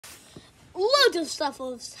loads of stuff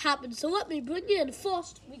has happened, so let me bring you in.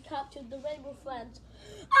 First, we captured the Rainbow Friends.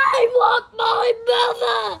 I want my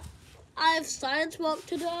mother! I have science work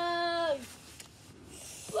to do.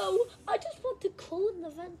 Well, I just want to call in the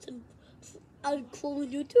vent and I'm calling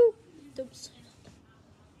you too. Don't say that.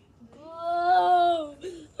 Oh,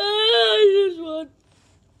 I just want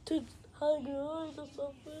to hug yours or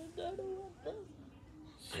something. I don't want that.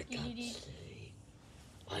 I can't see.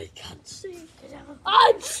 I can't see.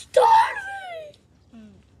 I'm starving!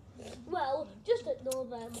 Well, just ignore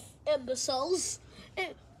them, imbeciles.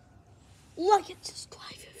 Like and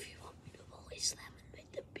subscribe if you want me to release them and make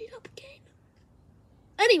them beat up again.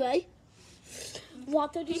 Anyway,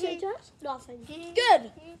 what did you say, Jess? Nothing.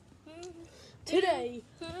 Good. Today,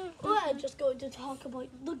 we're just going to talk about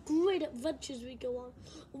the great adventures we go on.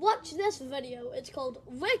 Watch this video. It's called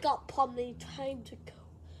Wake Up Pomni, Time to Go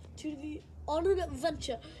on an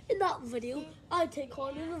adventure. In that video, I take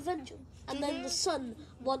on an adventure. And then the sun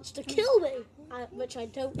wants to kill me, which I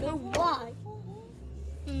don't know why.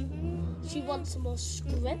 She wants some more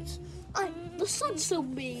scripts. The sun's so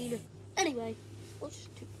mean. Anyway, let's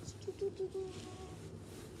just do this.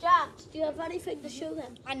 Jax, do you have anything to show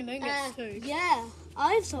them? And Among Us too. Yeah,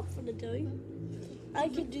 I have something to do. I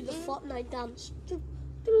can do the Fortnite dance.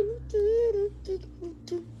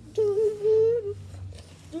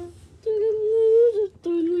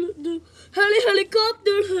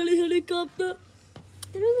 Helicopter.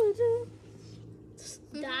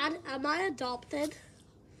 Dad, am I adopted?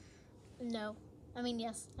 No. I mean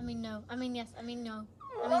yes. I mean no. I mean yes. I mean no.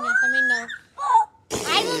 I mean yes. I mean no.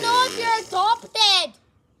 I don't know if you're adopted.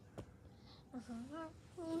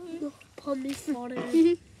 Pomni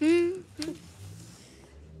farted.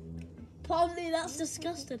 Pomni, that's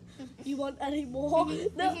disgusting. You want any more?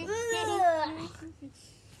 No.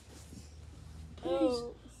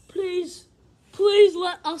 Please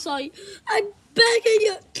let us out. I'm begging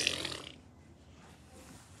you.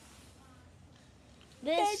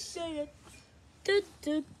 This.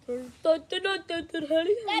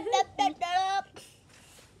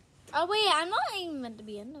 Oh wait, I'm not even meant to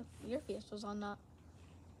be in it. Your face was on that.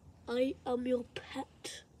 I am your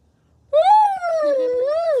pet.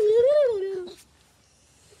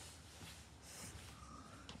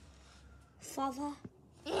 Father,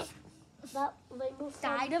 that rainbow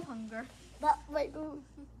Died of hunger. That rainbow,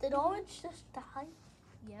 did Orange just die?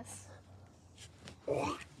 Yes.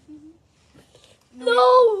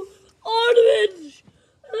 No, Orange!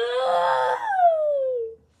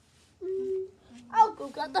 I'll go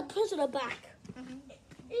get the prisoner back.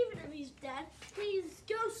 Even if he's dead, his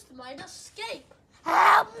ghost might escape.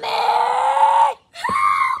 Help me! Help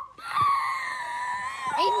me!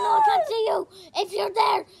 Even though I can't see you, if you're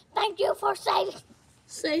there, thank you for saving.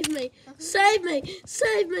 Save me! Save me!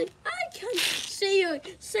 Save me! I can't see you!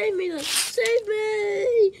 Save me! Save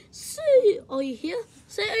me! Are you here?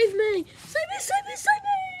 Save me! Save me! Save me! Save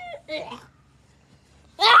me!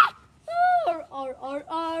 Ah!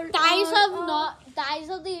 Guys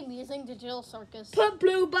of the Amazing Digital Circus. Put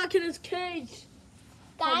Blue back in his cage.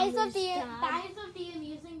 Guys of the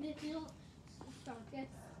Amazing Digital Circus.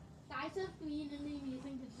 Guys of Green in the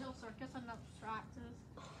Amazing Digital Circus and Abstracted.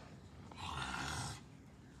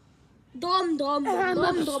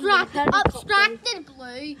 Abstracted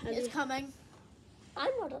Blue is coming.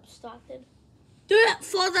 I'm not abstracted. Do it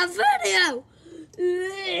for the video.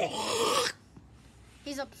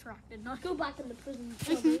 He's abstracted. Not go back in the prison.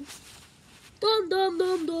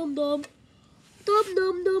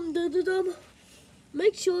 Dum.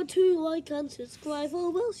 Make sure to like and subscribe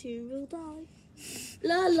or else you will die.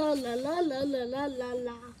 La la la la la la la la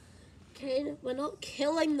la. Okay, we're not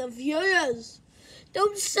killing the viewers.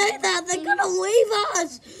 Don't say that. They're gonna leave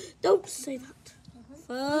us. Don't say that.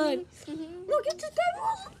 Fine. Look at the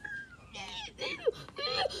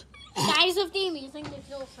Guys of the Amazing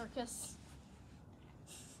Digital Circus.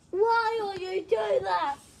 Why are you doing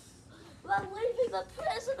that? We're leaving the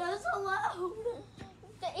prisoners alone.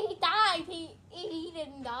 He died. He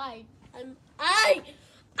didn't die. I'm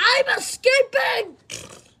escaping.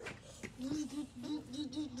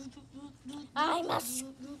 I must.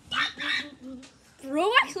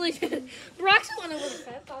 Bro actually went over the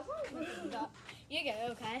fence. You get it,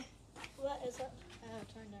 okay? What is it?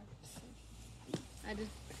 Turn down.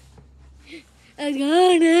 I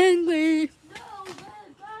got angry. No, the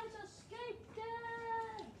guys escaped it.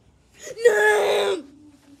 No!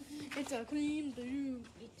 It's a clean blue.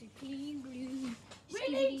 It's a clean blue. We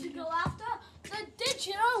need to go after the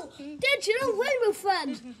digital rainbow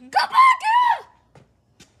friends. Come back here!